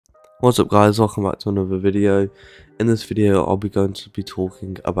What's up guys, welcome back to another video. In this video I'll be going to be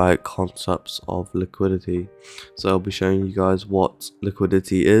talking about concepts of liquidity. So I'll be showing you guys what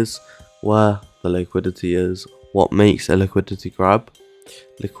liquidity is, where the liquidity is, what makes a liquidity grab,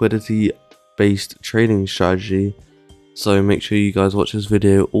 liquidity based trading strategy. So make sure you guys watch this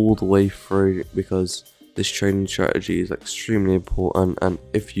video all the way through because this trading strategy is extremely important, and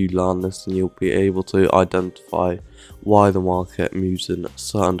if you learn this then you'll be able to identify why the market moves in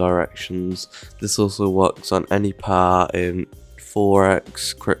certain directions. This also works on any pair in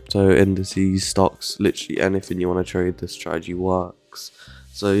Forex, crypto, indices, stocks, literally anything you want to trade, this strategy works.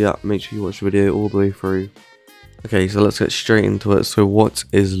 So yeah, make sure you watch the video all the way through. Okay, so let's get straight into it. So what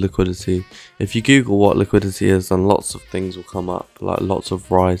is liquidity? If you Google what liquidity is, then lots of things will come up, like lots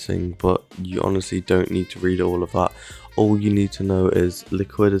of writing, but you honestly don't need to read all of that. All you need to know is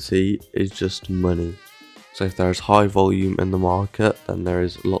liquidity is just money. So if there is high volume in the market, then there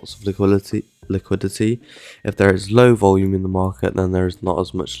is lots of liquidity. If there is low volume in the market, then there is not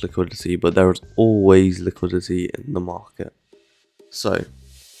as much liquidity, but there is always liquidity in the market. So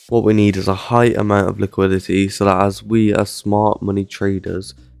what we need is a high amount of liquidity so that as we as smart money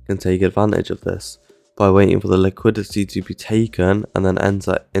traders can take advantage of this by waiting for the liquidity to be taken and then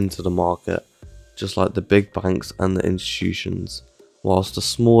enter into the market, just like the big banks and the institutions. Whilst the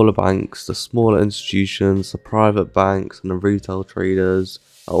smaller banks, the smaller institutions, the private banks and the retail traders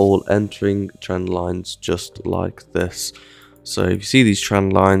are all entering trend lines just like this. So if you see these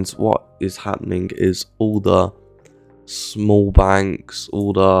trend lines, what is happening is all the small banks,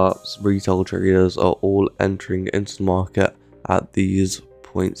 all the retail traders are all entering into the market at these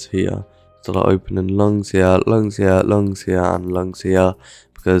points here. So they're opening lungs here, lungs here, lungs here and lungs here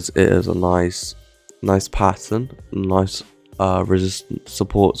because it is a nice pattern, nice resistant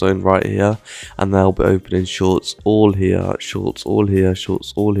support zone right here, and they'll be opening shorts all here, shorts all here,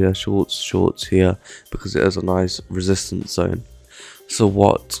 shorts all here, shorts here because it is a nice resistance zone. So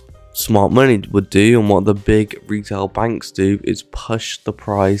what smart money would do and what the big retail banks do is push the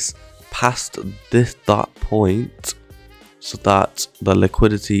price past that point so that the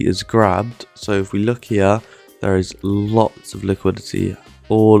liquidity is grabbed. So if we look here, there is lots of liquidity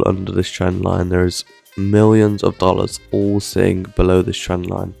all under this trend line. There is millions of dollars all sitting below this trend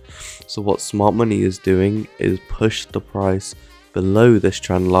line. So what smart money is doing is push the price below this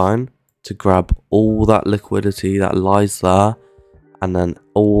trend line to grab all that liquidity that lies there. And then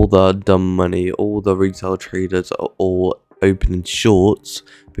all the dumb money, all the retail traders are all opening shorts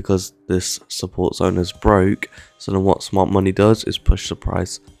because this support zone is broke. So then what smart money does is push the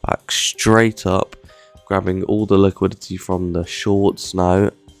price back straight up, grabbing all the liquidity from the shorts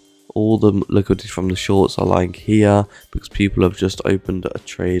now. All the liquidity from the shorts are lying here because people have just opened a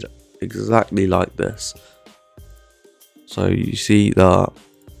trade exactly like this. So you see the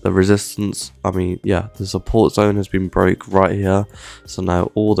resistance, the support zone has been broke right here. So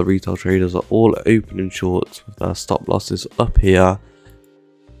now all the retail traders are all opening shorts with their stop losses up here,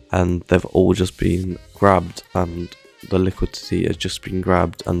 and they've all just been grabbed, and the liquidity has just been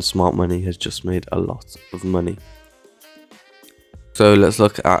grabbed, and smart money has just made a lot of money. So let's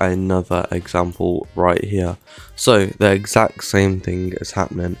look at another example right here. So the exact same thing is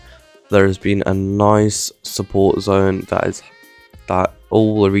happening. There has been a nice support zone that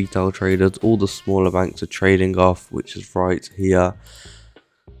all the retail traders, all the smaller banks are trading off, which is right here.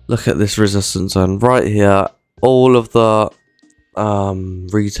 Look at this resistance zone right here. All of the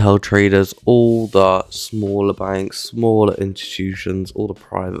retail traders, all the smaller banks, smaller institutions, all the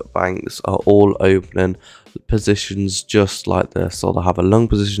private banks are all opening positions just like this. So they'll have a long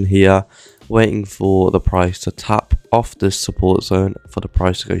position here waiting for the price to tap off this support zone for the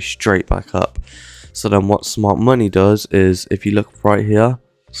price to go straight back up. So then what smart money does is, if you look right here,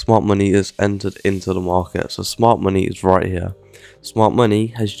 smart money is entered into the market. So smart money is right here. Smart money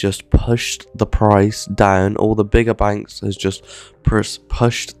has just pushed the price down. All the bigger banks has just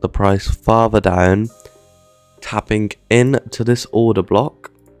pushed the price farther down, tapping into this order block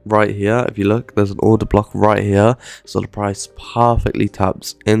right here. If you look, there's an order block right here, so the price perfectly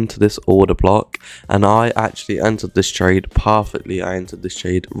taps into this order block, and I actually entered this trade perfectly. I entered this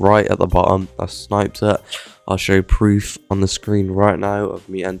trade right at the bottom. I sniped it. I'll show proof on the screen right now of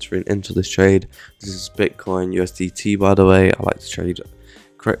me entering into this trade. This is Bitcoin USDT, by the way. I like to trade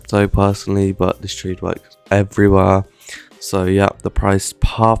crypto personally, but this trade works everywhere. So yeah, the price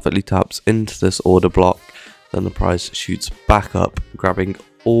perfectly taps into this order block, then the price shoots back up, grabbing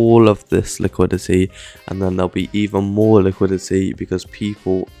all of this liquidity, and then there'll be even more liquidity because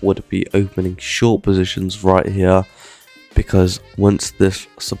people would be opening short positions right here, because once this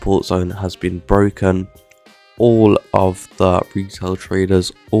support zone has been broken, all of the retail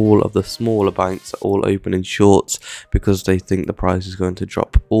traders, all of the smaller banks are all opening shorts because they think the price is going to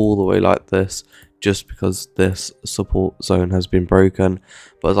drop all the way like this, just because this support zone has been broken.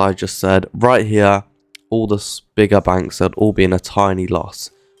 But as I just said, right here, all the bigger banks, they'd all be in a tiny loss,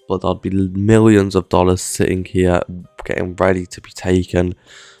 but there'd be millions of dollars sitting here getting ready to be taken.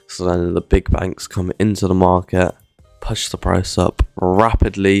 So then the big banks come into the market, push the price up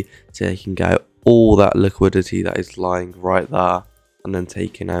rapidly, taking out all that liquidity that is lying right there, and then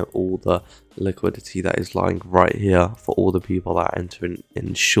taking out all the liquidity that is lying right here for all the people that are entering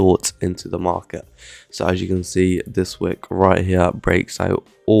in short into the market. So as you can see, this wick right here breaks out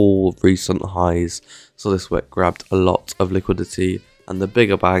all recent highs. So this wick grabbed a lot of liquidity, and the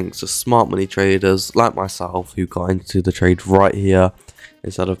bigger banks, the smart money traders like myself who got into the trade right here,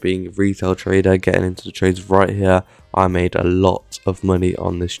 instead of being a retail trader getting into the trades right here, I made a lot of money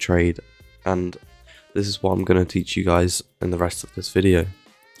on this trade. And this is what I'm going to teach you guys in the rest of this video.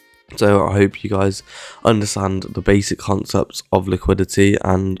 So I hope you guys understand the basic concepts of liquidity,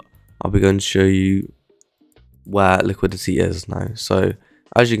 and I'll be going to show you where liquidity is now. So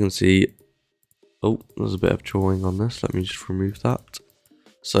as you can see, oh, there's a bit of drawing on this, let me just remove that.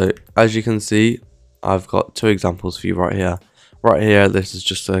 So as you can see, I've got two examples for you right here. Right here, this is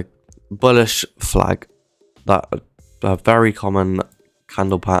just a bullish flag, that a very common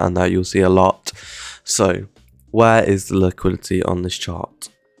candle pattern that you'll see a lot. So where is the liquidity on this chart?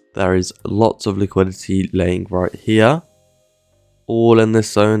 There is lots of liquidity laying right here, all in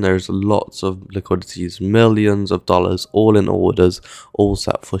this zone. There's lots of liquidities, millions of dollars, all in orders, all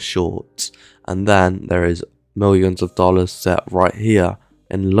set for shorts. And then there is millions of dollars set right here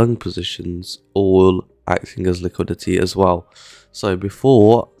in long positions, all acting as liquidity as well. So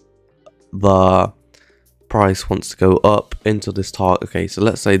before the price wants to go up into this target, okay, so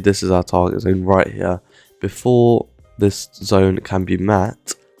let's say this is our target zone right here. Before this zone can be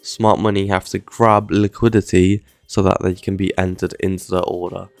met, smart money have to grab liquidity so that they can be entered into the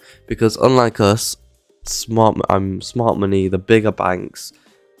order. Because unlike us, smart money, the bigger banks,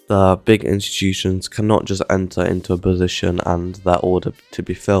 the big institutions cannot just enter into a position and their order to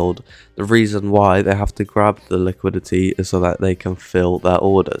be filled. The reason why they have to grab the liquidity is so that they can fill their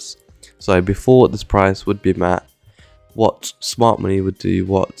orders. So before this price would be met, what smart money would do,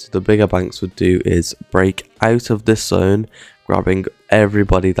 what the bigger banks would do, is break out of this zone, grabbing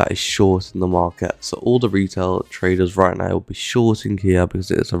everybody that is short in the market. So all the retail traders right now will be shorting here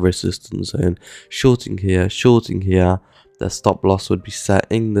because it's a resistance zone, shorting here. Their stop loss would be set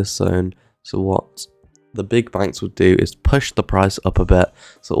in this zone. So what the big banks would do is push the price up a bit.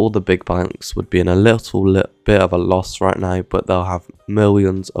 So all the big banks would be in a little bit of a loss right now, but they'll have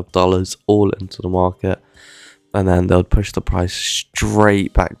millions of dollars all into the market, and then they'll push the price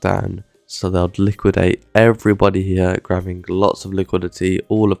straight back down. So they'll liquidate everybody here, grabbing lots of liquidity,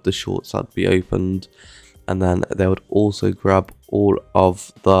 all of the shorts that would be opened, and then they would also grab all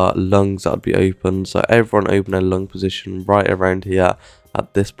of the lungs that would be open. So everyone open a lung position right around here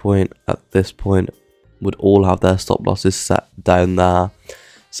at this point would all have their stop losses set down there.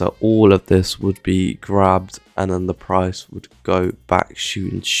 So all of this would be grabbed, and then the price would go back,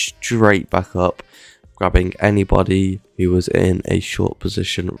 shooting straight back up, grabbing anybody who was in a short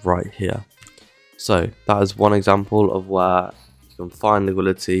position right here. So that is one example of where you can find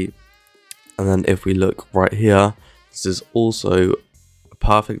liquidity. And then if we look right here, this is also a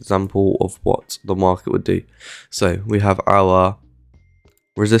perfect example of what the market would do. So we have our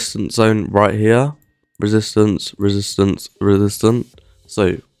resistance zone right here, resistance.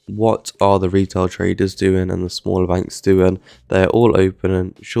 So what are the retail traders doing and the smaller banks doing? They're all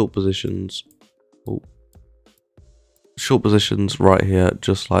opening short positions, right here,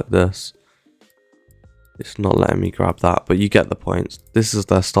 just like this. It's not letting me grab that, but you get the point. This is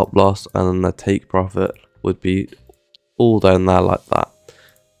their stop loss, and then their take profit would be all down there like that.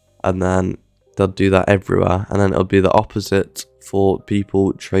 And then they'll do that everywhere, and then it'll be the opposite for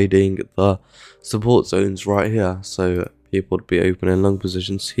people trading the support zones right here. So people would be opening long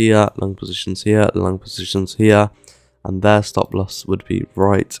positions here, long positions here, long positions here, and their stop loss would be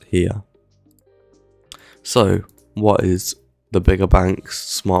right here. So what is the bigger banks,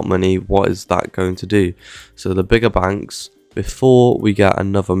 smart money, what is that going to do? So the bigger banks, before we get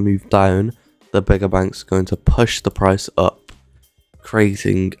another move down, the bigger banks are going to push the price up,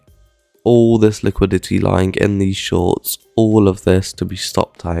 creating all this liquidity lying in these shorts, all of this to be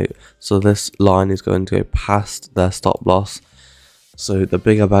stopped out. So this line is going to go past their stop loss. So the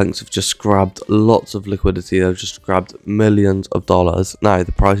bigger banks have just grabbed lots of liquidity. They've just grabbed millions of dollars. Now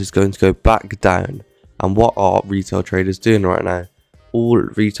the price is going to go back down. And what are retail traders doing right now? all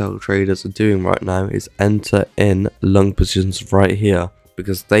retail traders are doing right now is enter in long positions right here,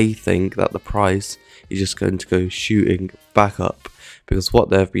 because they think that the price is just going to go shooting back up. Because what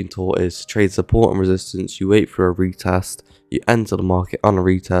they've been taught is trade support and resistance, you wait for a retest, you enter the market on a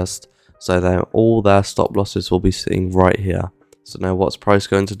retest, so then all their stop losses will be sitting right here. So now what's price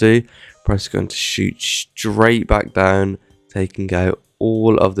going to do? Price is going to shoot straight back down, taking out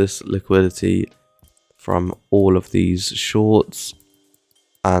all of this liquidity from all of these shorts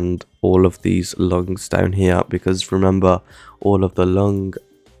and all of these longs down here, because remember, all of the long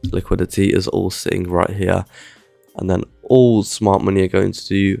liquidity is all sitting right here. And then all smart money are going to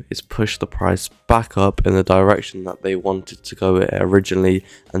do is push the price back up in the direction that they wanted to go originally,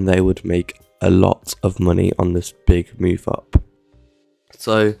 and they would make a lot of money on this big move up.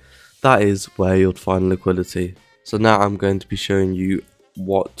 So that is where you'll find liquidity. So now I'm going to be showing you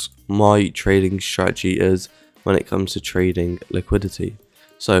what my trading strategy is when it comes to trading liquidity.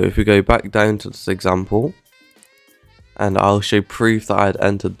 So if we go back down to this example, and I'll show proof that I had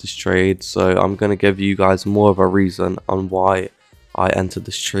entered this trade. So I'm going to give you guys more of a reason on why I entered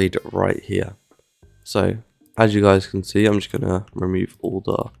this trade right here. So as you guys can see, I'm just going to remove all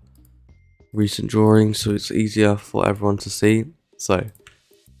the recent drawings so it's easier for everyone to see. So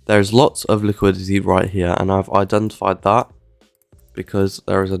there's lots of liquidity right here, and I've identified that because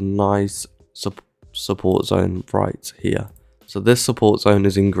there is a nice support zone right here. So this support zone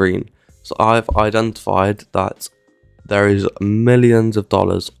is in green. So I've identified that there is millions of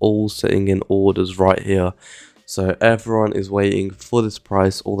dollars all sitting in orders right here. So everyone is waiting for this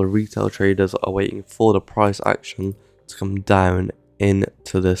price, all the retail traders are waiting for the price action to come down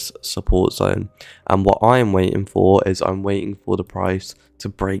into this support zone. And what I am waiting for is I'm waiting for the price to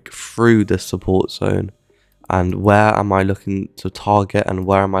break through this support zone. And where am I looking to target, and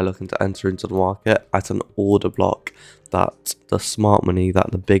where am I looking to enter into the market? At an order block that the smart money,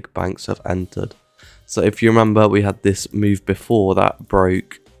 that the big banks have entered. So if you remember, we had this move before that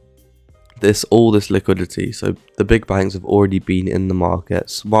broke all this liquidity. So the big banks have already been in the market,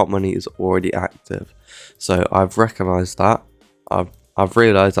 smart money is already active. So I've recognized that, I've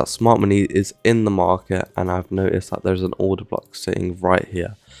realized that smart money is in the market, and I've noticed that there's an order block sitting right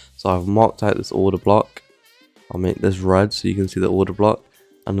here. So I've marked out this order block. I'll make this red so you can see the order block,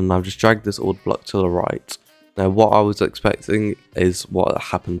 and then I've just dragged this order block to the right. Now what I was expecting is what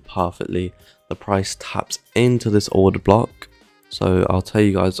happened perfectly. The price taps into this order block. So I'll tell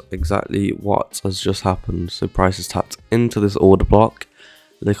you guys exactly what has just happened. So price has tapped into this order block.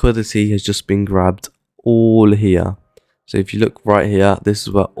 Liquidity has just been grabbed all here. So if you look right here, this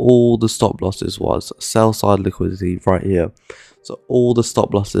is where all the stop losses was. Sell side liquidity right here. So all the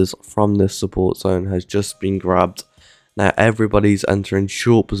stop losses from this support zone has just been grabbed. Now everybody's entering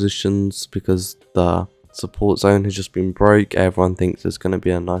short positions because the support zone has just been broke. Everyone thinks there's going to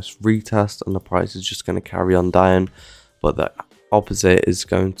be a nice retest and the price is just going to carry on down, but the opposite is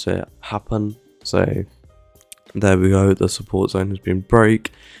going to happen. So there we go, the support zone has been broke.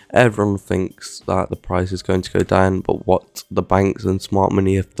 Everyone thinks that the price is going to go down, but what the banks and smart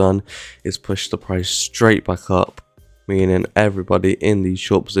money have done is push the price straight back up, meaning everybody in these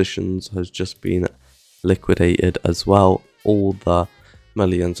short positions has just been liquidated as well. All the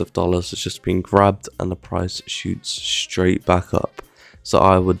millions of dollars has just been grabbed and the price shoots straight back up. So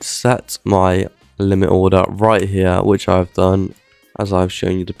I would set my limit order right here, which I've done as I've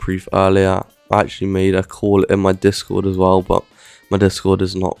shown you the proof earlier. I actually made a call in my Discord as well, but my Discord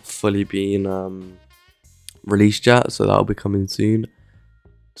is not fully being released yet, so that'll be coming soon.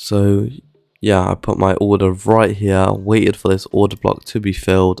 So yeah, I put my order right here, waited for this order block to be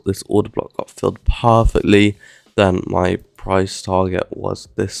filled. This order block got filled perfectly. Then my price target was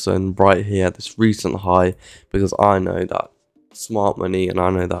this zone right here, this recent high, because I know that smart money and I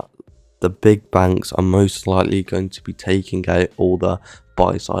know that the big banks are most likely going to be taking out all the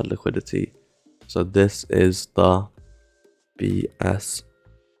buy side liquidity. So this is the BSL,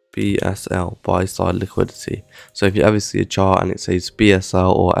 buy side liquidity. So if you ever see a chart and it says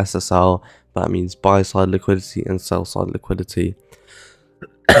BSL or SSL, that means buy side liquidity and sell side liquidity.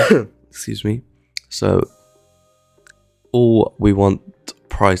 Excuse me. So all we want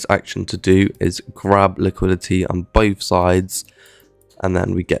price action to do is grab liquidity on both sides, and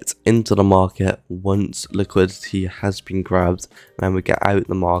then we get into the market once liquidity has been grabbed, and then we get out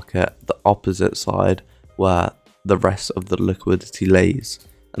the market the opposite side where the rest of the liquidity lays.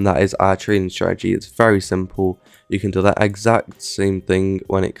 And that is our trading strategy. It's very simple. You can do that exact same thing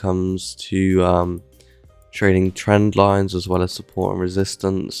when it comes to trading trend lines as well as support and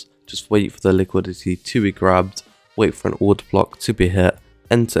resistance. Just wait for the liquidity to be grabbed, wait for an order block to be hit,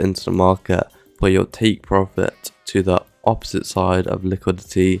 enter into the market, put your take profit to the opposite side of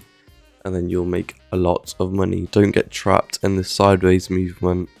liquidity, and then you'll make a lot of money. Don't get trapped in this sideways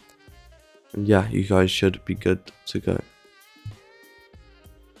movement, and yeah, you guys should be good to go.